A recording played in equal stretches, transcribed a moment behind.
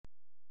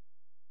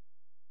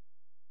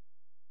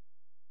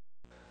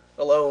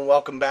Hello and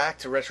welcome back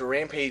to Retro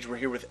Rampage. We're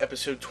here with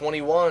episode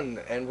 21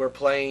 and we're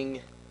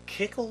playing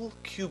Kickle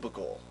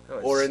Cubicle.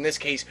 Or in this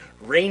case,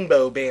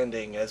 rainbow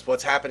banding as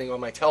what's happening on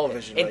my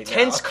television right now.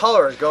 Intense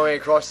colors going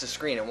across the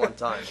screen at one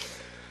time.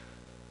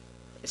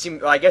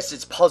 I guess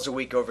it's puzzle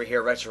week over here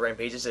at Retro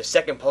Rampage. It's the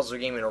second puzzle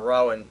game in a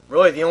row and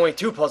really the only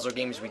two puzzle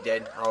games we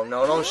did. Oh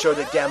no, don't show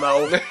the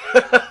demo.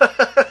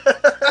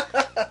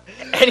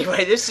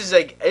 Anyway,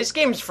 this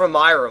game's from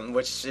IREM,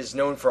 which is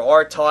known for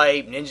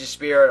R-Type, Ninja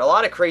Spirit, a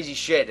lot of crazy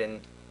shit, and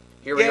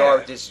here we are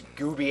with this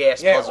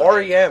gooby-ass puzzle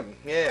REM,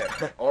 game.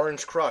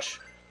 Orange Crush.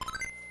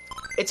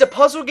 It's a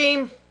puzzle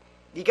game.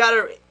 You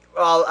gotta,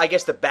 well, I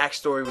guess the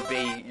backstory would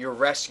be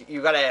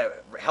you gotta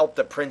help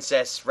the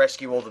princess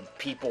rescue all the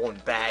people in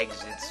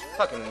bags. It's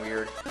fucking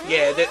weird.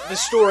 Yeah, the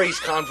story's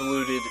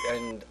convoluted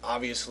and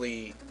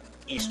obviously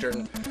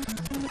Eastern.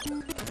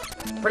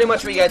 Pretty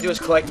much what you gotta do is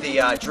collect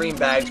the dream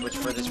bags, which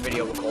for this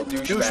video we'll call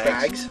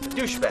douchebags.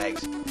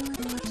 Douchebags?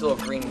 It's a little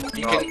green,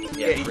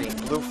 green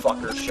blue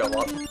fuckers show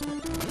up.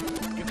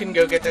 You can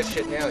go get that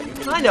shit now.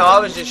 I know, I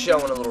was just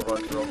showing a little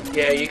run through.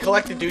 Yeah, you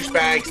collect the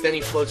douchebags, then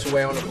he floats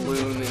away on a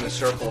balloon in a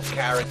circle of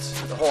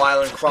carrots. The whole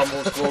island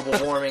crumbles, global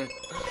warming.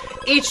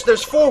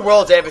 There's 4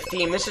 worlds that have a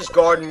theme. This is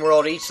Garden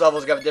World. Each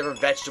level's got a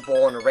different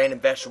vegetable, and a random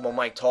vegetable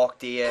might talk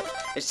to you.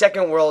 The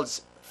second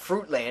world's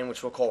Fruitland,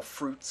 which we'll call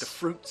Fruits. The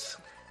Fruits.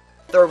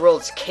 Third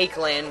world's Cake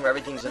Land, where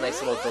everything's a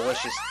nice little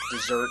delicious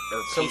dessert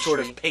or some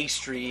sort of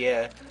pastry,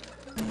 yeah.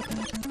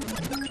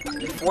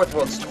 The fourth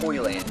world's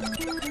Toyland.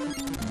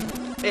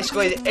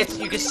 Basically,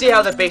 you can see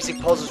how the basic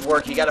puzzles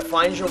work. You gotta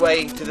find your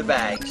way to the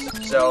bags.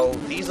 So,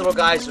 these little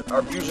guys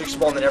are usually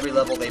spawned in every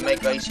level. They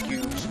make ice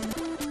cubes.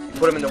 You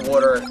put them in the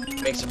water,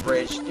 makes a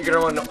bridge. You're gonna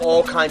run into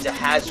all kinds of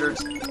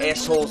hazards.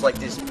 Assholes like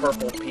this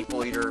purple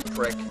people eater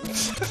prick.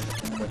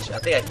 Which, I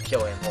think I can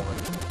kill him. Hold on.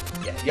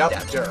 Yeah,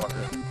 yep, sure.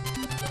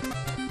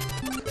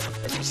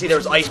 As you can see,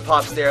 there's ice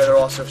pops there. They're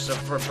also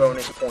for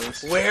bonus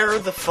points. Where are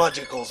the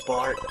fudgicles,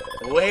 Bart?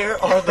 Where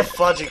are the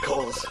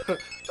fudgicles?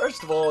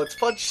 First of all, it's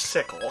fudge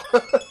sickle.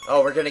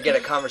 Oh, we're gonna get a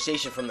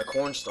conversation from the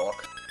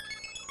cornstalk.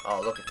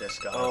 Oh, look at this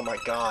guy. Oh my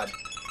God,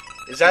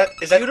 is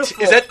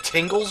that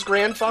Tingle's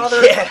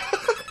grandfather? Yeah,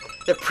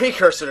 the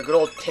precursor to good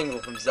old Tingle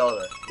from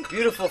Zelda.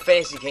 Beautiful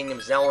Fantasy Kingdom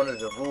is now under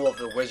the rule of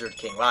the Wizard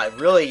King. Wow,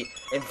 really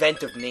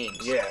inventive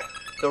names. Yeah.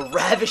 The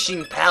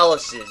ravishing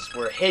palaces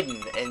were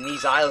hidden, and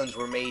these islands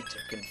were made to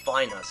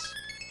confine us.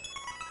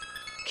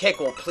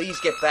 Kickle, please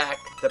get back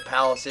the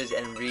palaces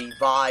and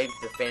revive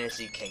the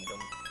Fantasy Kingdom.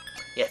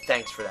 Yeah,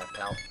 thanks for that,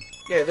 pal.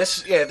 Yeah,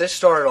 this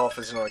started off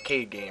as an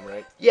arcade game,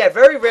 right? Yeah,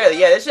 very rarely.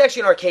 Yeah, this is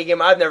actually an arcade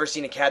game. I've never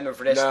seen a cabinet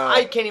for this. No.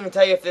 I can't even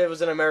tell you if it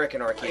was an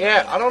American arcade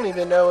game. I don't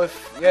even know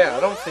if... Yeah, I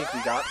don't think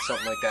we got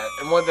something like that.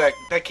 And one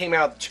that came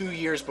out 2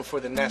 years before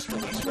the NES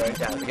release, right?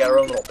 Yeah, we got our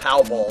own little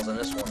PAL balls in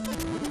this one.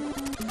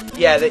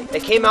 Yeah, they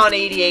came out in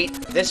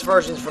 '88. This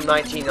version's from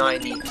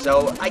 1990.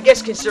 So, I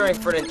guess considering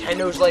for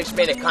Nintendo's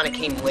lifespan, it kind of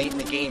came late in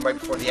the game, right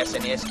before the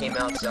SNES came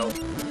out, so...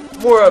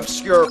 More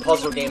obscure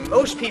puzzle game.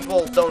 Most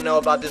people don't know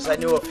about this. I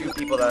knew a few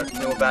people that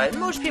knew about it.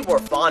 And most people are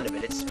fond of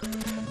it. It's a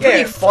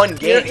pretty fun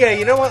game. Yeah,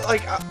 you know what?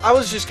 Like, I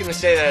was just going to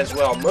say that as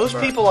well. Most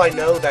people I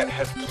know that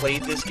have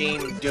played this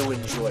game do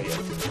enjoy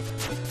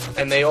it.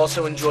 And they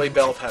also enjoy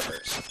bell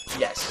peppers.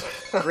 Yes.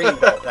 Green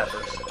bell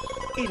peppers.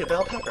 Eat a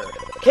bell pepper.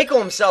 Kickle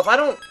himself, I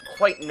don't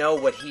quite know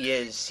what he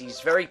is. He's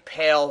very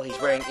pale. He's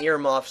wearing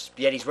earmuffs,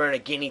 yet he's wearing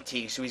a guinea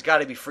tee, so he's got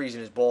to be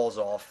freezing his balls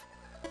off.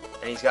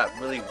 And he's got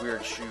really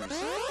weird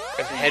shoes.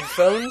 And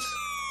headphones?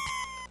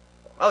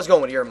 I was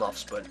going with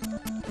earmuffs, but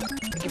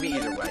it could be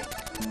either way.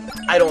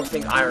 I don't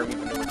think IREM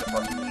even knew what the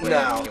fuck he was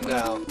wearing.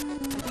 No.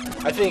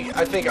 I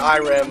think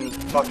IREM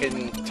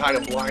fucking tied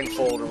a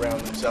blindfold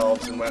around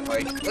themselves and went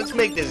like, let's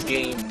make this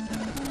game.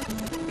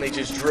 And they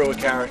just drew a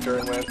character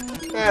and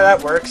went,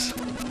 that works.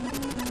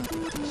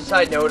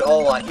 Side note,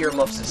 all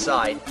earmuffs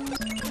aside.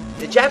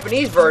 The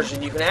Japanese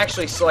version, you can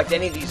actually select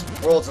any of these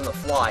worlds on the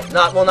fly.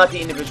 Not the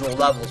individual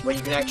levels, but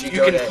you can actually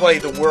play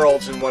the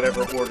worlds in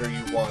whatever order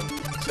you want.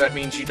 So that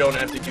means you don't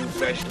have to do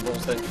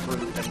vegetables, then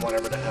fruit, and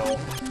whatever the hell.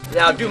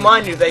 Now, do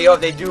mind you,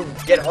 they do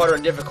get harder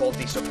in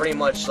difficulty, so pretty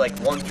much like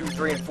 1, 2,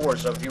 3, and 4.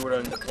 So if you were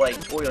to play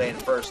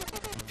Toyland first,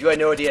 if you had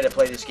no idea how to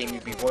play this game,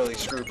 you'd be royally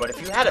screwed. But if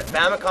you had a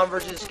Famicom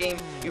version of this game,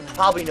 you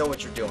probably know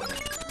what you're doing.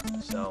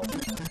 So...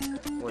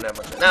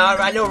 Now,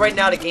 I know right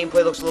now the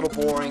gameplay looks a little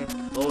boring,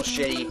 a little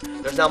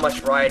shitty. There's not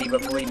much variety,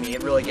 but believe me,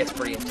 it really gets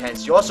pretty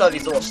intense. You also have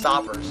these little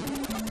stoppers.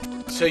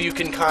 So you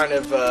can kind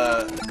of,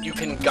 you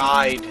can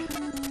guide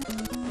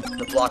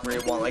the block where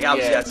you want. Like,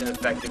 obviously that's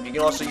ineffective. You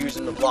can also use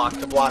them to block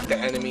the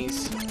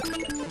enemies.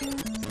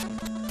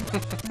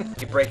 You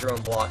can break your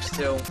own blocks,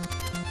 too.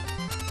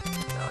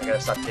 Now, I gotta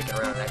stop dicking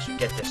around and actually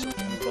get this so we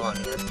can move on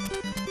here.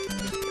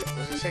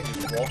 What was I saying?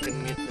 Just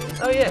walking it there?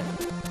 Oh, yeah.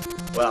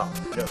 Well,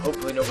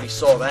 hopefully nobody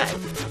saw that.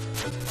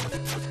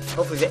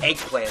 Hopefully the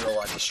eggplant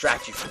will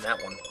distract you from that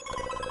one.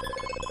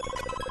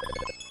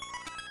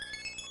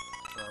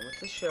 On with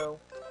the show.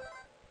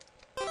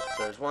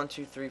 So there's 1,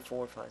 2, 3,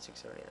 4, 5, 6,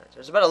 7, 8, 9.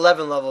 There's about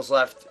 11 levels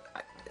left.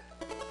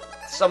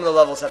 Some of the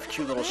levels have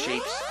cute little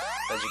shapes.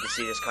 As you can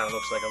see, this kind of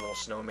looks like a little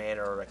snowman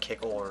or a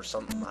kickle or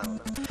something. I don't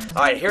know.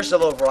 All right, here's a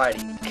little variety.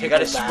 You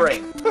got a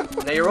spring.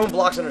 Now your own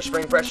blocks under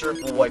spring pressure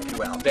will wipe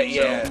you out.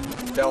 Yeah,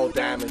 they'll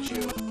damage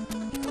you.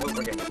 We're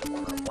gonna get the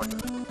one on one.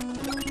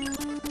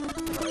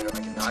 Alright, I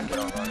cannot get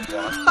on the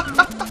block.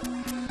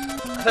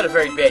 I've had a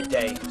very bad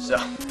day, so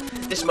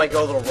this might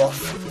go a little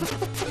rough.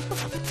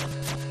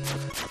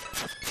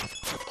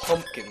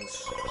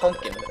 Pumpkins.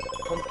 Pumpkin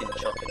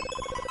chunkin.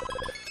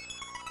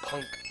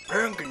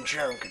 Pumpkin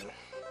chunkin.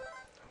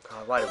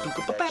 God, why do we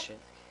do that shit?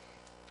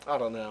 I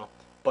don't know.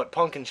 But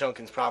Pumpkin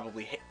Chunkin's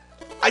probably...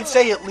 I'd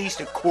say at least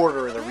a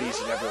quarter of the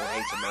reason everyone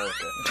hates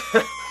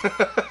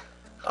America.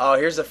 Oh,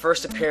 here's the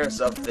first appearance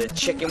of the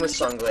chicken with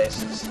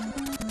sunglasses.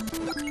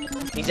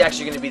 He's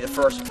actually going to be the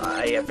first...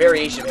 a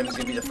variation of him is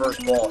going to be the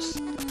first boss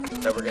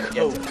that we're going to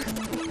get to.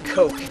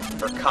 Coke.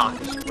 Or Cock,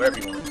 whatever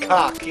you want to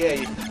call it. Cock, yeah.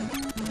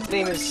 His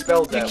name is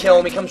spelled that way. You kill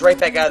him, he comes right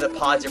back out of the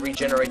pods and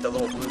regenerate the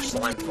little blue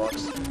slime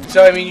fucks.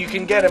 So, I mean, you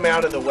can get him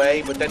out of the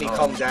way, but then he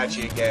comes at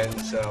you again,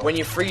 so... When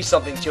you freeze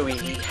something, too,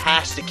 he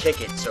has to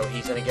kick it, so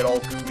he's gonna get all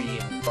gooey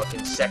and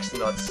fucking sex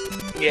nuts.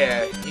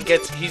 Yeah,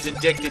 he's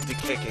addicted to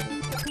kicking.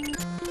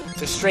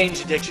 It's a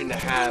strange addiction to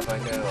have, I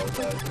know,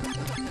 but...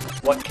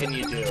 What can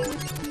you do?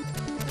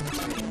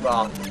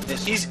 Well,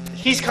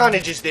 he's kind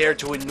of just there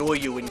to annoy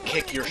you and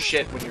kick your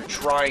shit when you're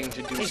trying to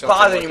do something. He's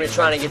bothering you and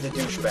trying to get the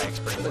douchebags,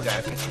 pretty much.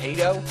 What's that, a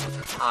potato?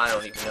 I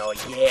don't even know. A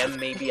yam,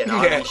 maybe? An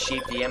oddly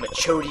shaped yam? A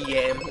chody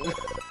yam?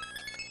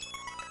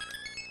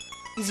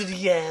 Is it a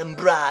yam,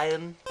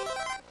 Brian?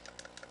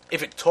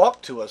 If it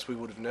talked to us, we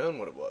would have known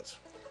what it was.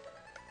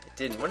 It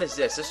didn't. What is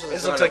this? This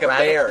looks like a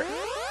bear.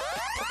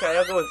 Okay,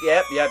 I'll go with...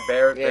 Yep,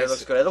 bear. Yes. Bear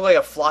looks good. It looks like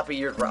a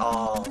floppy-eared...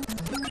 Oh,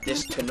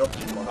 this Tanuki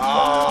motherfucker.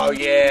 Oh,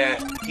 yeah.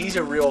 He's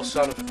a real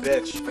son of a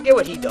bitch. Forget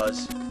what he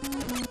does.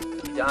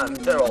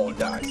 They're all... He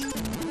dies.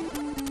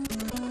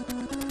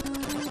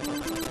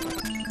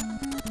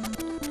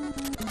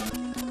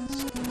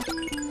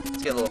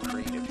 Let's get a little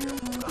creative here.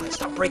 Oh, God,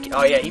 stop breaking...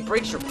 Oh, yeah, he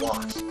breaks your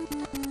blocks.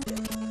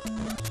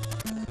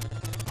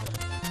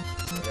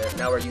 There,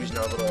 now we're using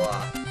our little,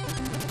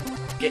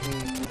 getting...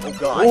 Oh,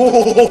 God.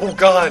 Oh,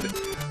 God.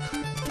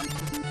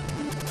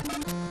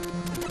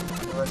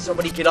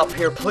 Somebody get up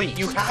here, please.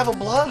 You have a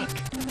block.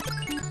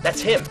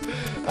 That's him.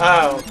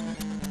 Oh.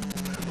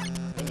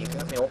 Man, you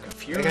got me all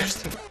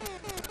confused.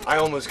 I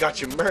almost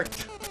got you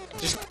murked.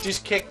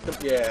 Just kick the...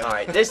 Yeah.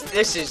 Alright,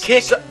 this is...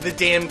 Kick the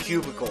damn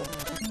cubicle.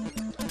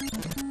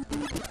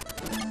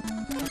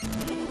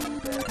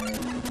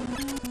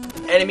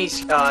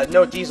 Enemies,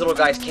 note these little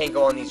guys can't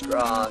go on these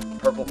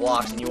purple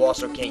blocks, and you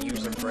also can't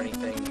use them for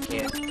anything. You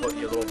can't put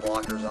your little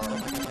blockers on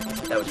them.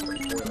 That was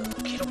pretty poorly.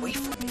 Get away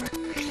from me.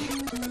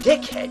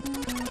 Dickhead.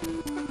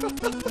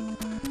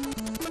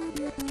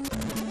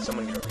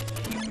 Someone get over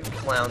here. You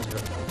clowns.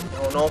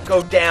 Oh, no,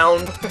 go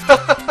down.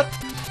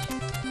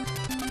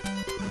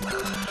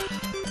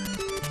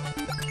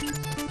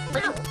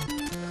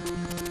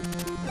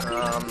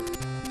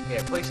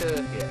 Yeah, place a...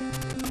 Yeah.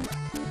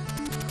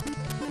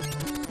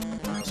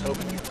 I was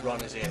hoping you'd run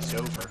his ass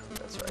over.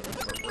 That's right.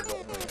 We're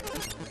going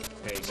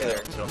there you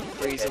there. go.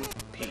 Freeze him.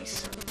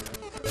 Peace.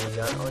 We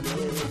got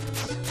onions.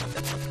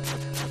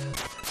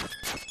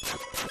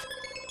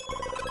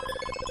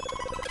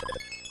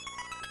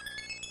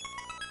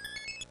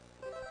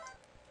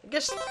 I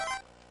guess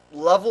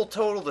level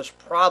total, there's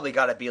probably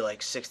got to be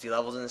like 60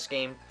 levels in this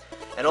game.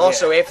 And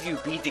also, after you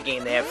beat the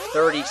game, they have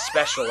 30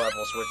 special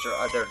levels, which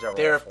are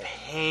they're awful.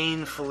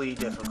 painfully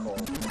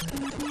difficult.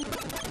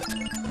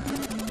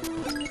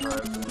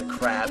 From the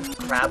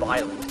Crab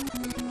Island.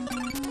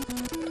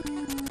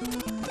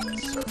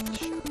 Surface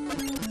ship.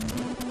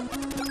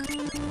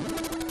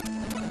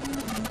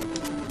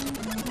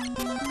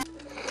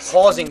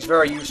 Pausing's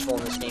very useful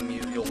in this game.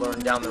 You'll learn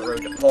down the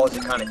road to pause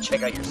and kind of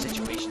check out your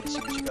situation and see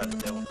what you got to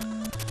do.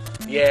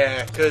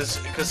 Yeah, because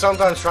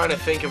sometimes trying to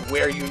think of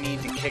where you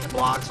need to kick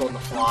blocks on the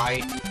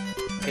fly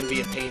can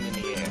be a pain in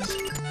the ass.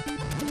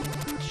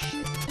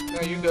 Shit.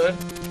 No, you good?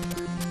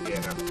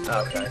 Yeah, no.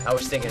 Okay, I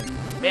was thinking,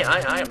 man,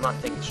 I am not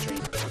thinking straight.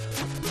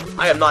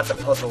 I am not the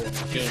puzzle game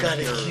You've got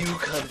a hero.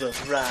 cucumber,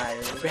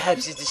 Brian.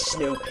 Perhaps it's a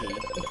snow pea.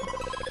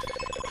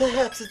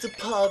 Perhaps it's a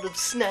pod of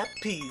snap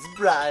peas,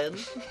 Brian.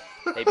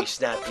 Maybe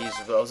snap peas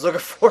is what I was looking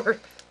for.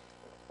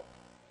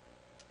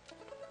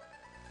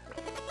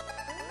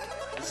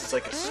 This is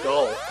like a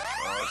skull.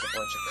 Oh, there's a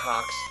bunch of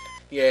cocks.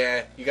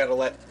 Yeah, you gotta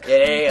let...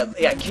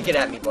 Yeah, kick it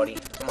at me, buddy.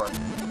 Come on.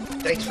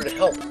 Thanks for the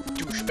help,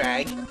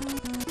 douchebag.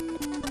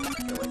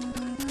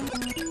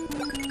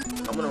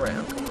 Coming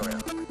around.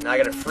 Now I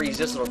gotta freeze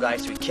this little guy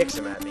so he kicks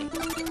him at me.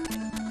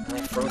 And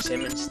I froze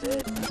him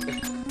instead.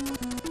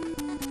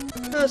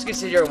 Let's get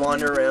sit here and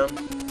wander around.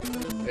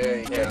 There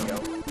you go.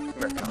 Come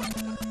here, cock.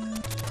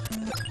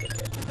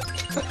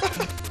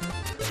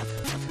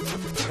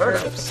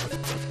 Turnips. A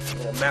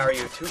little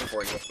Mario 2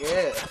 for you.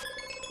 Yeah.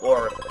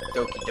 Or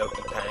Doki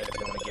Doki Panic if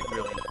you want to get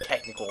really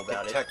technical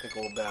about it.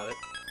 Technical about it.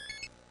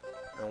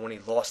 I don't want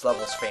any Lost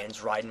Levels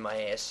fans riding my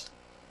ass.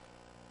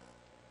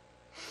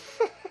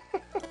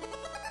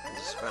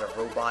 This kind of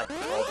robot,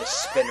 all the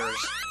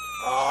spinners.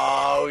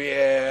 Oh,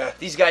 yeah.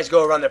 These guys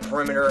go around the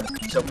perimeter,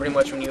 so pretty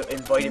much when you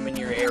invite them in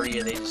your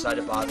area, they decide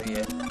to bother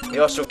you. They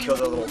also kill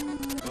their little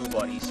blue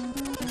buddies.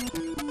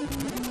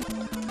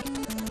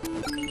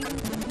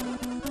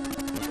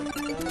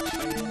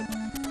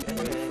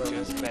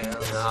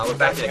 Nah, we're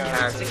back to the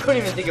carrots. They couldn't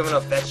even think of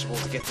enough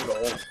vegetables to get through the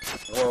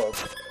whole world.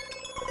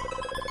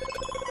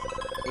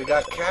 We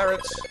got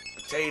carrots,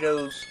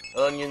 potatoes,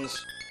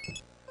 onions,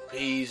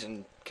 peas,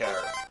 and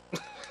carrots. I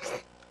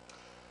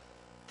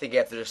think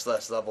after this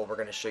last level, we're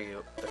going to show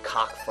you the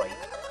cockfight.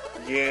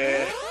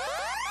 Yeah.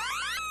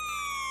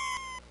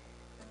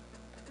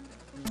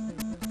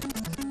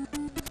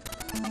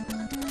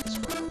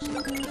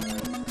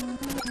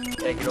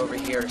 Gotta get over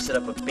here, set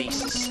up a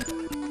basis.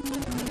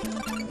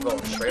 I'm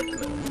going straight up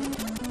the middle.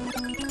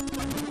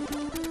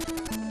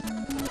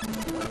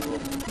 Little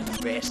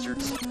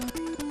bastards.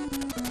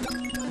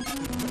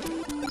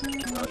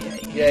 Oh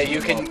yeah.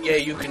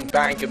 You can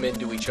bank them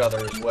into each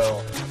other as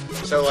well.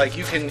 So like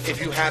you can, if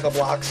you have a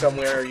block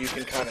somewhere, you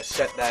can kind of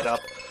set that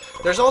up.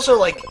 There's also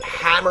like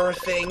hammer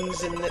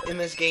things in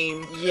this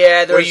game.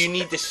 Yeah, where you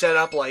need to set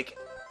up like.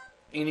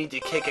 You need to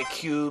kick a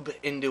cube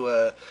into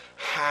a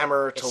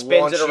hammer to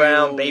launch it spins it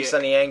around based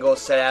on the angle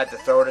set out to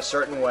throw it a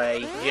certain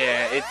way.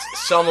 Yeah,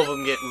 some of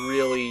them get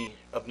really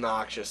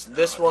obnoxious.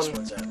 This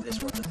one's a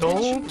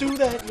don't do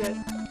that yet.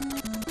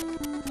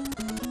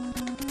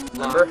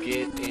 Remember? Lock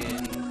it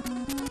in.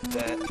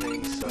 That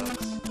thing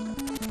sucks.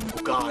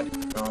 Oh God.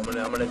 No,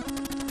 I'm gonna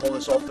pull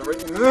this off the ring.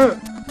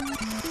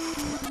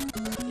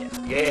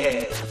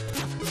 Yeah.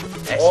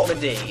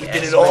 Esmodee.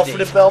 Did it all for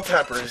the bell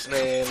peppers,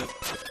 man.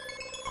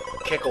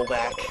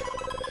 Kickleback.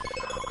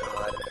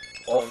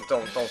 Oh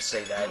God. Don't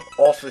say that.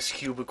 Office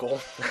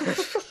cubicle.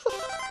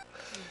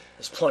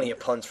 There's plenty of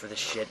puns for this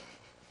shit.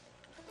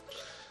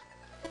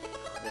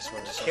 This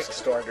one just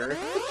Kickstarter.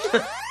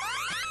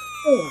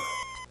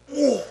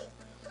 Ooh.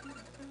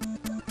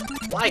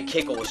 Why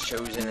Kickle was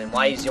chosen and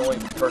why he's the only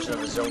person of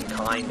his own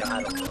kind,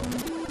 I don't know.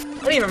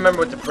 I don't even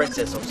remember what the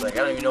princess looks like. I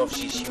don't even know if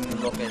she's human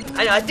looking.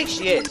 I think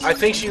she is. I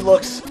think she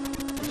looks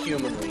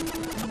humanly.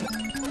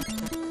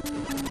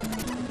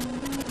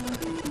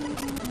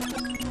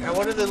 Now,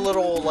 what are the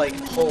little, like,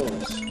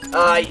 holes?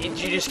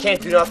 You just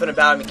can't do nothing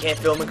about them. You can't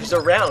film them because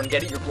they're round.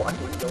 Get it? You're blocking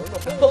what you're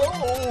doing.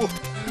 Oh!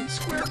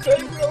 Square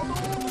peg round.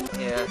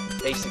 Yeah,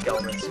 basic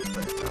elements.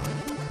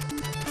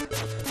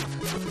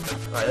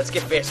 Alright, let's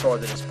get fast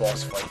forward to this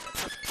boss fight.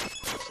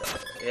 So,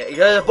 yeah,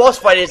 because the boss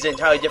fight is an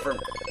entirely different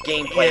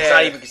gameplay. It's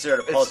not even considered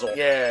a puzzle.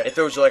 It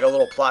throws you like a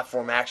little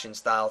platform action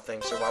style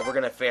thing. So we're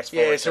gonna fast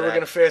forward. Yeah, so we're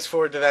gonna fast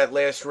forward to that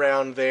last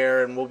round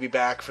there, and we'll be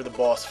back for the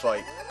boss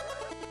fight.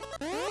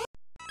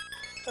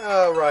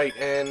 Alright,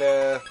 and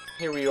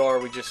here we are.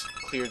 We just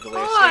cleared the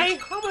last stage.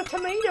 Hi, I'm a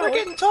tomato. We're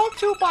getting talked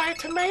to by a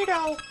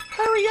tomato.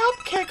 Hurry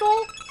up,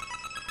 Kickle.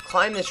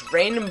 Climb this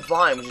random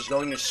vine, which is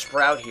going to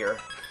sprout here.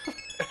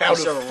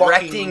 Out of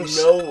fucking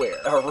nowhere.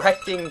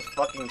 Erecting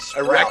fucking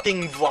sprout.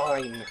 Erecting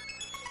vine.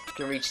 You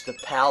can reach the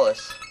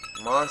palace.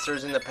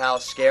 Monsters in the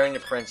palace scaring the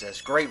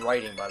princess. Great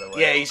writing, by the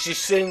way. Yeah, he's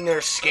just sitting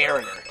there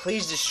scaring her.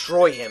 Please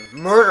destroy him.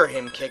 Murder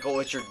him, Kickle.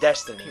 It's your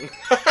destiny.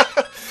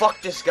 Fuck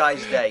this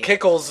guy's day.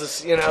 Kickle's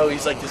this,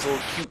 he's like this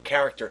little cute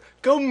character.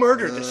 Go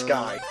murder this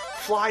guy.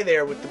 Fly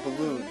there with the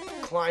balloon.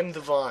 Climb the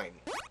vine.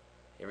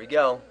 Here we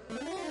go.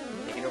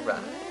 Taking a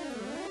ride.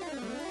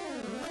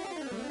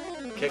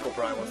 Kickle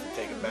probably wants to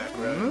take it back,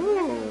 right?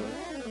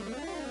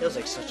 Feels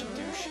like such a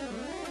douche.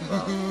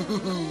 Wow.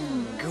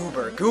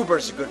 Goober.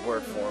 Goober's a good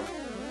word for him.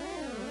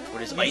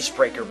 With his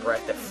icebreaker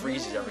breath that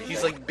freezes everything.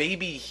 He's like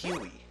Baby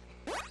Huey.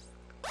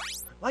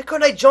 Why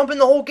couldn't I jump in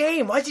the whole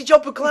game? Why is he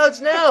jumping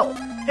clouds now?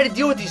 I had to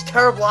deal with these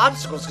terrible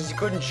obstacles because he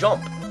couldn't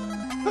jump.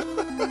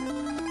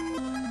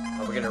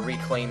 We're gonna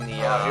reclaim the.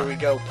 Here we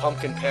go,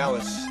 Pumpkin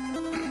Palace.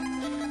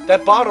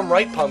 That bottom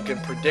right pumpkin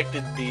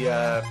predicted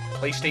the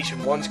PlayStation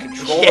 1's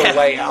controller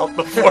layout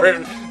before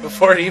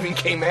it even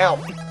came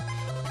out.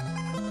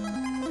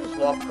 Just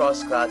walk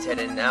across clouds, head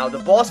in. Now the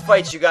boss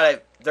fights,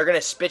 they're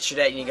gonna spit shit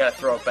at you. And you gotta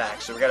throw it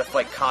back. So we gotta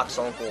fight Cock's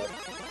uncle,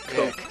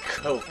 Coke. Yeah,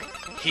 Coke.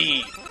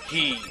 He.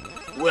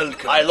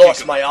 Welcome. I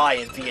lost my eye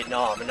in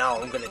Vietnam, and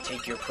now I'm gonna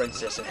take your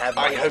princess and have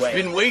my way. I have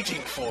been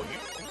waiting for you.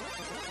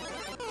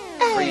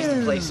 Freeze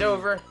the place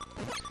over.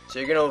 So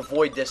you're gonna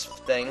avoid this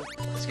thing.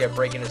 Let's get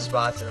break into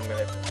spots, and I'm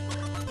gonna.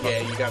 Yeah,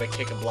 you gotta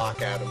kick a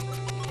block at him.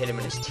 Hit him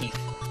in his teeth.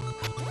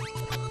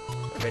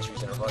 Eventually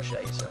he's gonna rush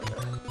at you, so.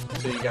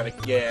 So you gotta,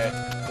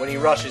 when he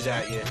rushes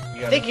at you,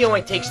 I think he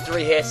only takes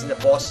 3 hits, and the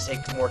bosses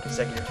take more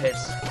consecutive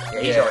hits. Yeah,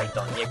 he's already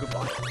done. Yeah,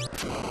 goodbye.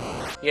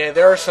 Yeah,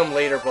 there are some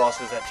later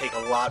bosses that take a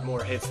lot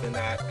more hits than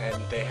that,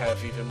 and they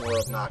have even more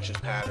obnoxious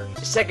patterns.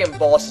 The second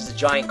boss is a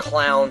giant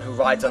clown who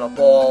rides on a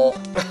ball.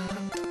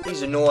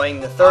 He's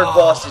annoying. The third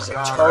boss is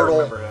a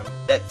turtle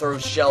that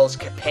throws shells,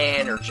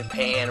 Japan or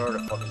whatever the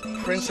fuck his name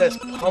is. Princess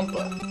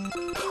Pumpa.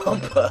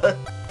 Pumpa?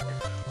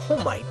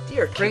 Oh my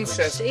dear,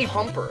 Princess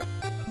Pumper.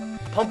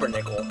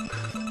 Pumpernickel.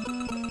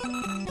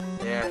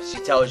 Yeah, she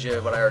tells you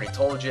what I already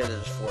told you.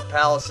 There's 4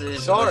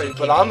 palaces. Sorry,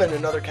 but I'm in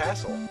another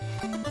castle.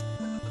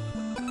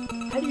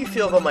 How do you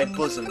feel about my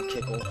bosom,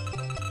 Kickle?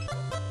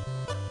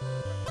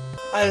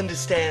 I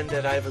understand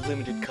that I have a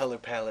limited color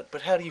palette,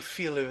 but how do you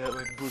feel about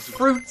my bosom?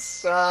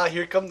 Fruits. Ah,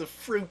 here come the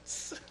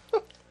fruits.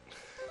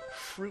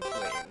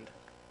 Fruitland.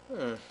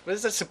 What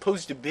is that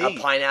supposed to be? A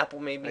pineapple,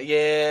 maybe?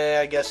 Yeah,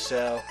 I guess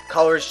so.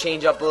 Colors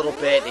change up a little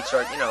bit. They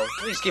start, you know,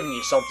 at least giving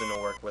you something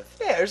to work with.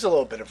 Yeah, there's a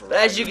little bit of But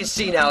variety. as you can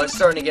see now, it's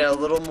starting to get a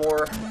little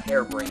more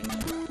harebrained.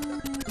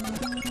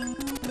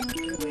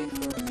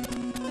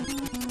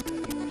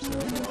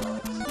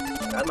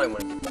 I might want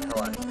to get the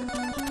hell out of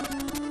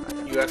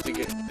here. You have to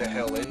get the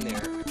hell in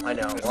there. I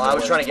know. That's Well, the I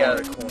was trying to get out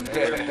worst of the corner.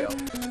 There we go.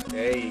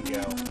 There you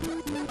go.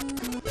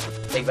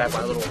 Take back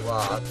my little,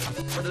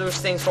 what are those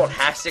things called?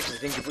 Hat sticks? The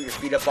things you put your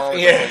feet up on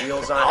with Yeah. the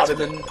wheels on?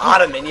 Ottoman.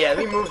 Ottoman, yeah. Let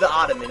me move the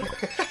ottoman.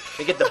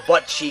 They get the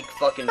butt cheek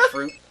fucking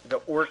fruit, the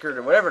orchid,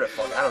 or whatever the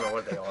fuck. I don't know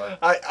what they are.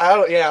 I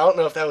don't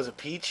know if that was a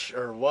peach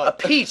or what. A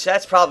peach,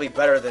 that's probably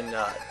better than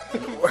an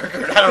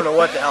orchid. I don't know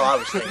what the hell I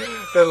was thinking.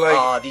 Then,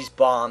 like, These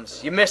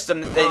bombs. You missed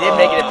them. They did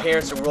make an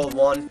appearance in World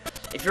 1.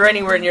 If you're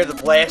anywhere near the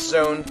blast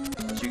zone,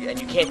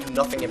 and you can't do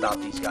nothing about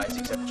these guys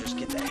except just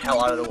get the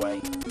hell out of the way.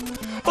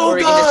 oh or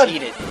you God!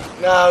 can just eat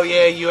it. No,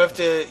 yeah, you have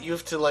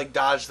to like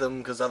dodge them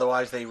because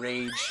otherwise they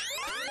rage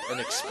and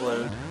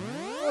explode.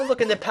 Oh,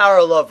 look, and the power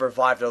of love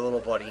revived our little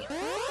buddy.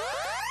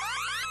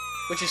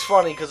 Which is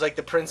funny because like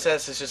the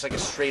princess is just like a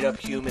straight up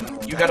human.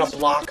 You gotta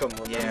block them.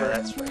 Remember? Yeah,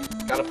 that's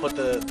right. Gotta put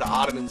the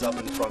ottomans up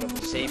in front of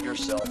them. Save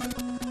yourself.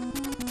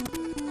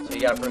 So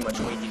you gotta pretty much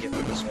wait to get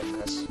through this whole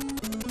mess.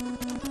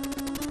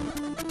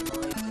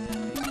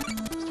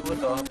 Let's do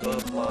it up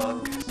the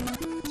block.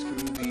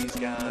 Screw these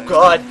guys.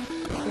 God!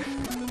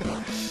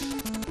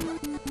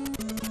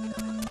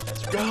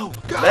 Go!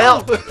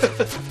 Mel!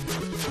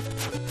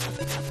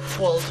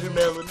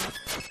 Watermelon.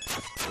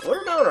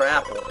 Watermelon or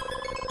apple?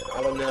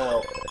 I don't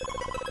know.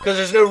 Because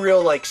there's no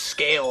real, like,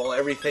 scale.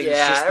 Everything's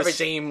Yeah, just the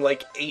same,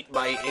 like,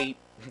 8x8.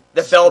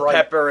 The bell stripe.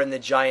 pepper and the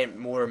giant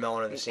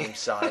watermelon are the same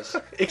size.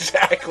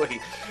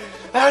 Exactly.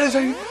 That is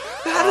a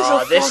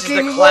This is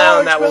fucking the clown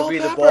large that will bell be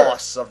the pepper.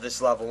 boss of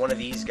this level, one of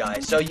these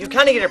guys. So you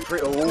kind of get a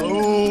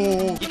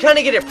you kind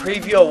of get a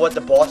preview of what the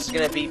boss is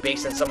gonna be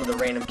based on some of the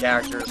random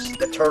characters.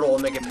 The turtle will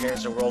make an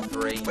appearance in World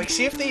 3. Like,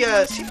 see if the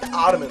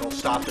ottoman will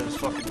stop those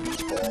fucking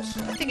beach balls.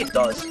 I think it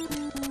does.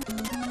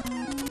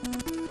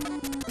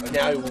 But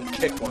now he won't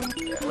kick one.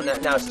 Yeah, well,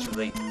 now it's too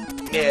late.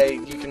 Yeah,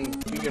 you can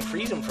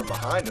freeze him from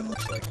behind. It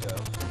looks like though.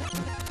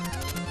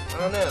 I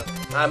don't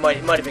know.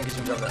 It might have been because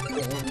he was on that.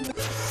 Get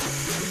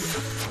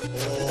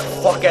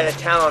the fuck out of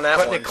town on that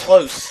Cutting one. it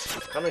close.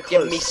 Cutting it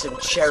close. Give me some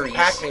cherries.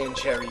 Pac-Man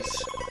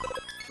cherries.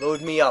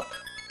 Load me up.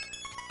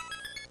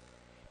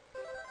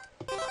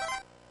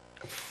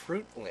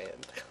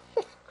 Fruitland.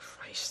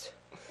 Christ.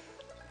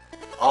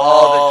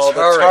 Oh,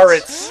 the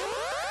turrets.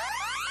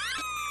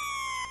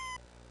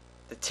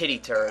 The titty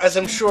turrets. As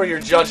I'm sure you're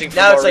judging from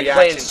Now our it's like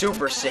reaction. playing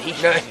Super C.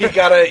 No, you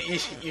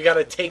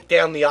gotta take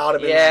down the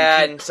ottomans.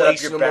 Yeah, and and keep set up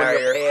placing your them on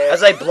barrier. path.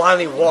 As I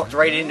blindly walked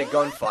right into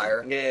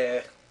gunfire.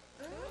 Yeah.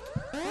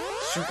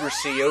 Super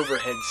C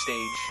overhead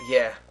stage.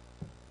 Yeah.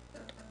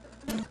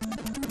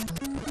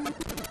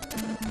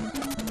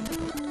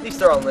 At least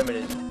they're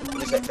unlimited. At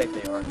least I think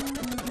they are.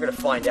 We're gonna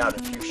find out in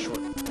a few short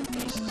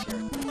pieces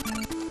here.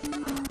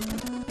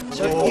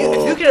 So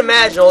if you can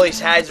imagine all these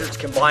hazards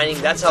combining,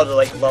 that's how the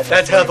levels.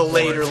 That's how the going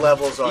later forward.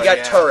 levels are. You got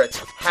yeah. turrets,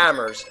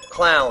 hammers,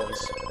 clowns,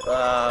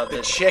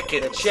 the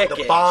chickens, chickens,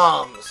 the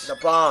bombs. The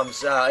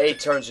bombs. It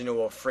turns into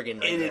a friggin'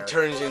 nightmare. It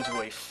turns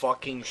into a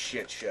fucking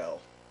shit show.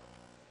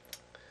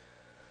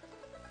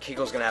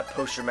 Kickle's gonna have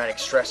post-traumatic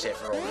stress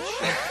after all this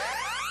shit.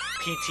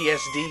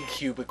 PTSD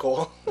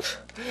cubicle.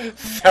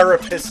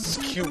 Therapist's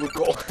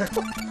cubicle.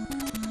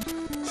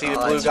 See the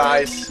blue that's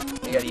guys?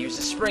 Right. You gotta use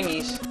the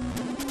springies.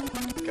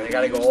 I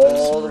gotta go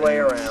all the way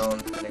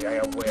around. I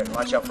gotta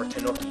watch out for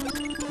Tanuki.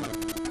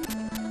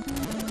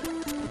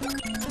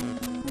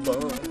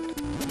 Boom.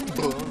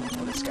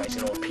 Oh, this guy's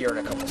gonna appear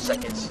in a couple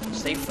seconds.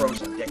 Stay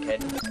frozen, dickhead.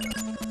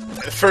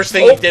 The first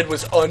thing he did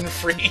was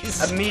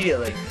unfreeze.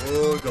 Immediately.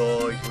 Oh,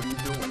 guys, what are you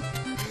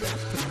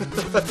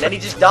doing? Then he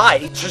just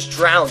died. He just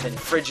drowned in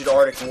frigid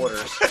Arctic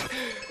waters.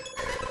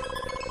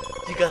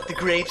 You got the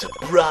grapes,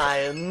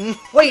 Brian.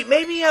 Wait,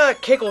 maybe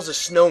Kickle's a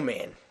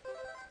snowman.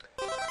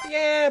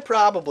 Yeah,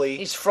 probably.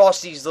 He's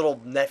Frosty's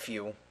little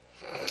nephew.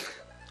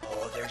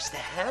 Oh, there's the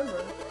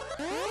hammer.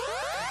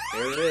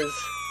 There it is.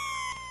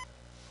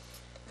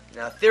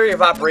 Now, theory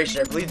of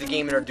operation, I believe the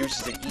game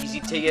introduces it easy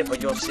to you,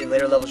 but you'll see in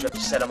later levels you have to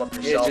set them up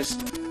yourself.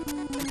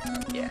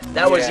 Yeah,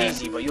 that was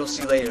easy, but you'll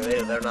see later.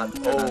 They're not.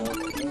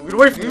 Get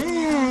away from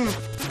me!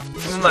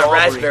 This is my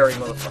raspberry,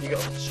 motherfucker.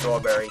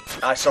 Strawberry.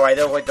 Sorry,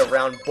 they're like the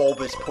round,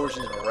 bulbous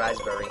portions of a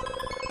raspberry.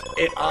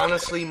 It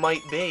honestly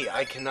might be.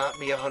 I cannot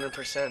be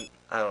 100%.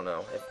 I don't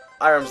know.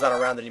 IREM's not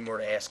around anymore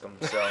to ask him,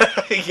 so.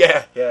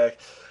 Yeah.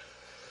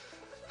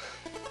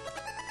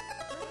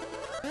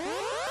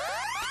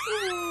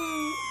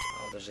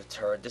 Oh, there's a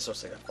turret. This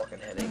looks like a fucking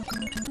headache.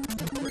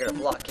 We're gonna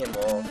block him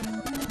off.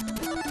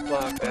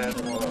 Block that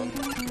one.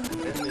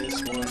 And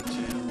this one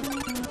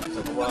too. 'Cause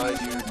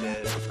otherwise you're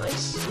dead.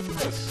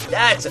 Nice.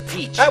 That's a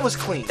peach. That was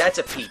clean. That's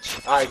a peach.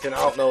 Alright, then I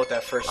don't know what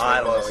that first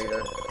I one don't was. know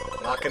either.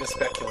 Not gonna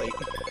speculate.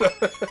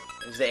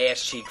 It's the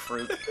ass cheek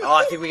fruit. Oh,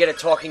 I think we get a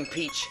talking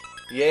peach.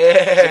 Yeah.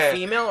 Is it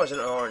female or is it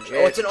an orange? Yeah,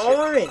 oh, it's an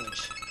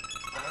orange.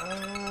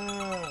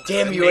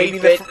 Damn you,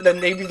 8-bit. Then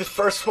maybe the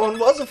first one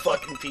was a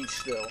fucking peach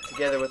still.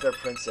 Together with her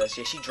princess.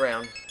 Yeah, she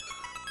drowned.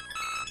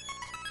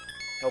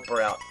 Help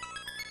her out.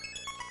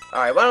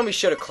 Alright, why don't we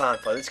show the clown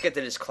fight? Let's get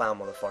to this clown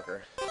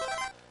motherfucker.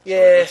 Yeah.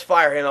 So let's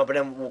fire him up and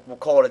then we'll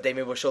call it a day.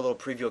 Maybe we'll show a little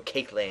preview of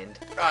Cake Land.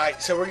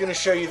 Alright, so we're gonna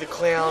show you the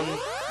clown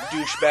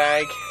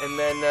douchebag, and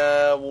then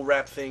we'll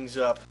wrap things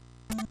up.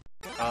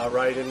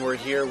 Alright, and we're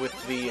here with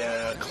the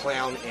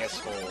clown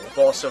asshole.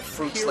 Boss of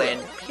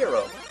Fruitsland,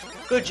 Hero.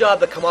 Good job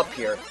to come up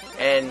here.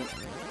 And,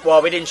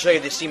 well, we didn't show you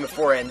the scene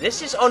beforehand.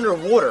 This is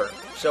underwater.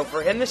 So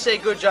for him to say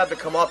good job to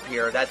come up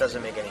here, that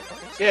doesn't make any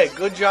sense. Yeah,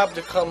 good job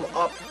to come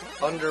up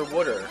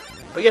underwater.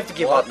 But you have to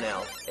give up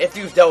now. After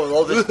you've dealt with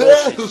all this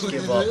bullshit, just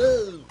give up.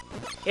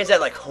 He has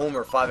that, like,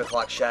 Homer 5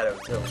 o'clock shadow,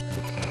 too.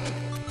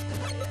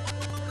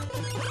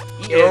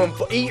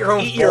 Eat your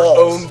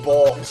own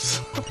balls.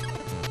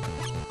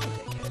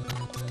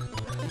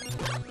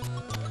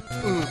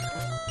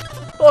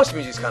 Boss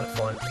music's kind of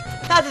fun.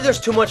 Not that there's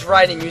too much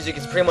variety in music,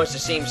 it's pretty much the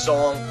same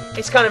song.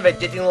 It's kind of a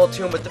addicting little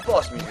tune, but the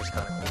boss music's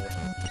kind of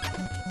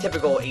cool.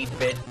 Typical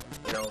 8-bit,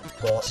 you know,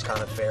 boss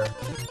kind of fare.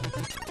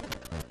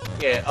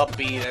 Yeah,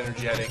 upbeat,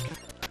 energetic.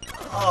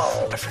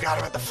 Oh, I forgot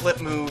about the flip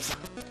move.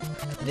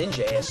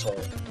 ninja asshole.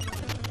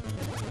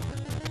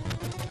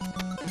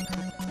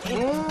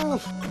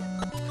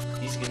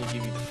 He's gonna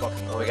give you the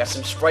fucking. Oh, we got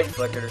some sprite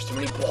flicker. There's too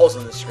many balls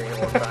on the screen at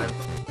one time.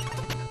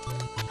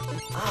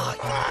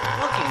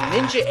 Fucking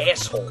ninja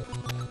asshole.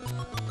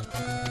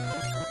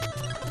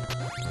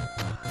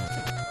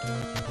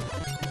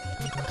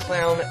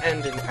 Clown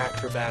and an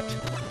acrobat.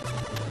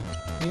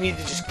 You need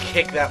to just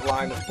kick that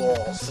line of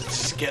balls. Let's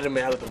just get him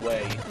out of the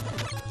way.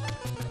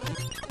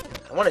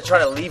 I want to try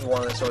to leave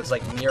one of them so it's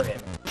like near him.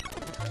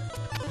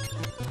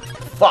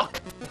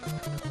 Fuck.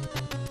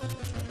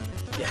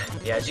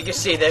 Yeah, as you can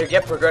see, they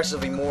get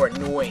progressively more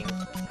annoying.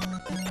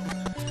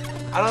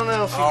 I don't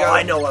know if you got.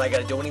 I know what I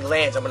gotta do. When he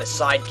lands, I'm gonna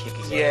side kick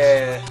his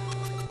ass.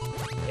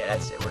 Yeah,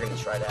 that's it. We're gonna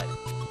try that.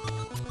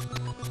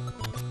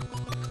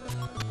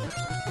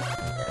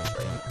 Yeah, that's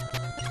right.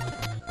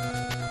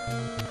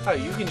 Oh,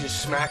 you can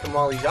just smack him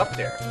while he's up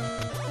there.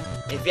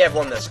 If you have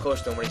one that's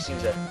close to him, when he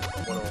seems to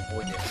want to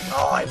avoid you.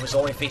 Oh, I was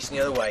only facing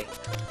the other way.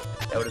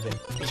 That would have been.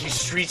 You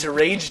streets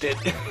arranged it.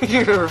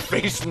 You were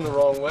facing the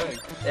wrong way.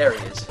 There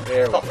he is.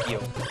 There we Fuck go. you,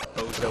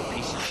 bozo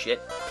piece of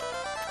shit.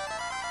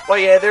 Well,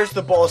 yeah, there's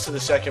the boss of the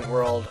second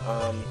world.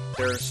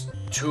 There's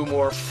 2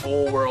 more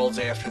full worlds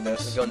after We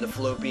this. go in the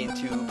fallopian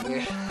tube.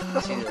 Yeah.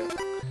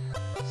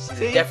 See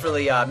the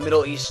definitely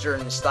Middle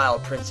Eastern style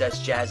Princess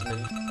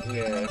Jasmine.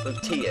 Yeah.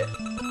 Lutia.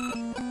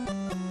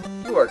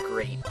 You are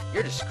great.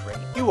 You're just great.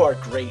 You are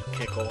great,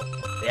 Kickle.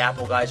 The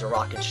Apple guys are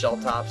rocking shell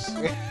tops.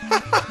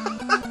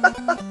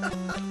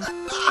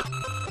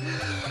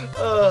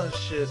 Oh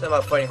shit. Something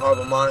about fighting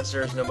horrible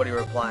monsters. Nobody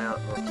rely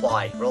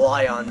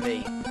on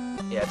me.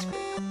 Yeah, that's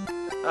great.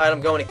 Alright,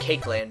 I'm going to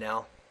Cake Land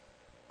now.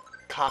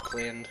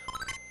 Cockland.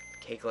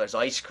 Cake Land. There's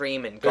ice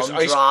cream and There's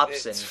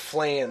gumdrops It's and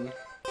flan.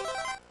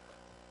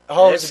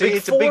 Oh, There's a see, big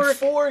it's a big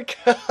fork.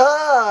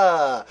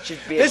 Should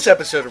be This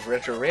episode of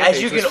Retro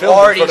Rampage you was can filmed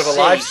already in front of a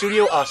live see.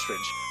 studio ostrich.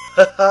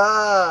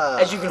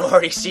 as you can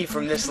already see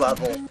from this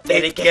level,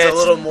 that it gets a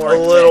little more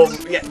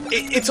intense. Yeah,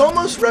 it's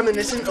almost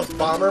reminiscent of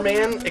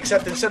Bomberman,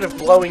 except instead of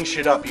blowing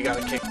shit up, you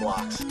gotta kick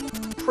blocks.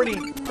 Pretty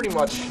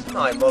much. Oh,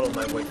 I muddled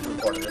my way through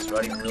part of this, but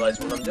I didn't realize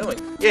what I'm doing.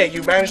 Yeah,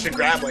 you managed to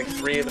grab like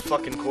 3 of the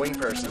fucking coin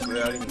purses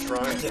without even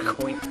trying. The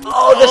coin.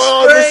 Oh, the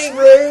spring!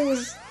 The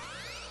springs!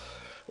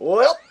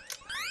 Well,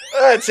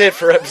 that's it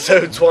for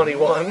episode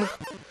 21.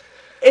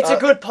 It's a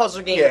good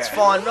puzzle game. Yeah. It's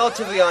fun,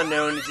 relatively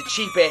unknown. It's a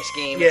cheap-ass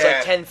game. It's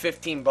like 10,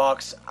 15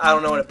 bucks. I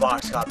don't know what a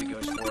box copy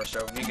goes for,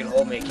 so you can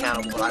hold me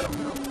accountable, but I don't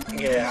know.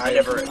 Yeah, I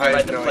never I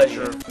had the no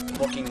pleasure idea.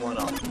 of looking one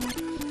up.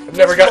 I've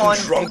never It's gotten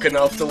fun. drunk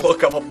enough to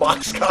look up a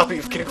box copy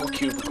of Kickle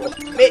Cubicle.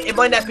 It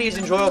might not be as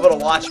enjoyable to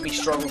watch me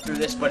struggle through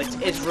this, but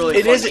it's really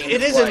It fun is. game It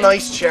to is a play.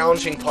 nice,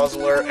 challenging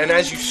puzzler, and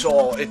as you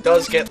saw, it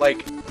does get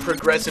like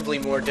progressively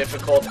more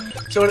difficult.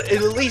 So it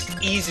at least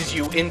eases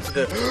you into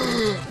the.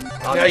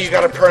 Now you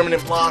got a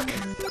permanent block.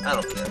 I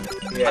don't care.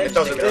 Yeah, I'm it just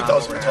doesn't. thinking It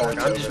doesn't I'm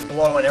matter. I'm just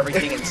blowing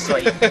everything in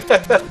sight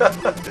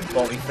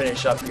while we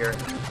finish up here.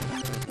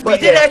 We But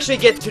did yeah. actually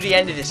get to the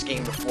end of this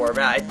game before.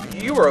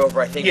 You were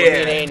over, I think, when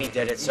me and Annie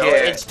did it, so Yeah.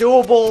 it's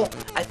doable.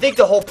 I think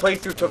the whole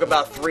playthrough took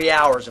about 3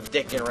 hours of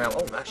dicking around.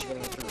 Oh, I'm actually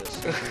gonna get through this.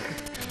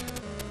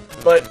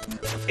 But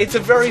it's a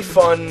very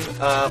fun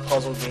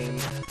puzzle game.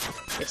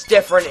 It's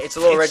different. It's a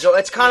little original.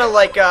 It's kind of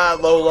like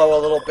Lolo a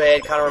little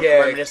bit, kind of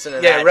reminiscent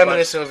of that. Yeah,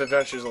 reminiscent of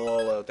Adventures of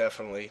Lolo,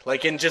 definitely.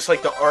 Like in just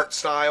like the art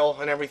style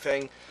and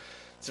everything.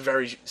 It's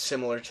very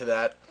similar to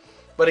that.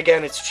 But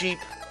again, it's cheap,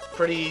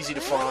 pretty easy to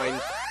find.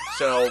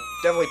 So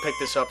definitely pick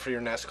this up for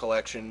your NES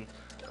collection.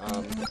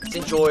 It's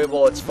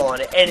enjoyable. It's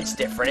fun, and it's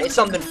different. It's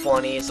something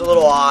funny. It's a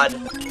little odd.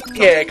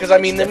 Yeah, because I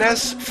mean, the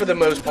NES for the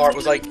most part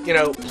was like, you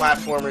know,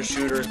 platformer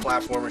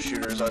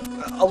shooters,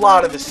 a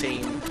lot of the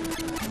same.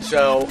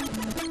 So,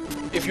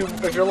 if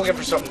you're looking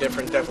for something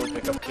different, definitely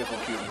pick up Kickle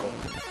Cubicle.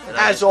 And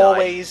I As just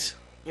always,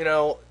 you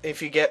know,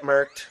 if you get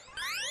murked,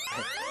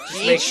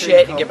 just make eat sure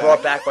shit you and get come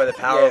brought back by the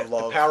power of the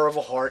love. power of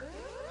a heart.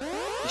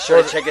 Be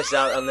sure to check us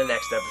out on the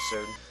next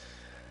episode.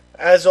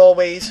 As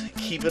always,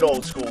 keep it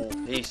old school.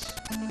 Peace.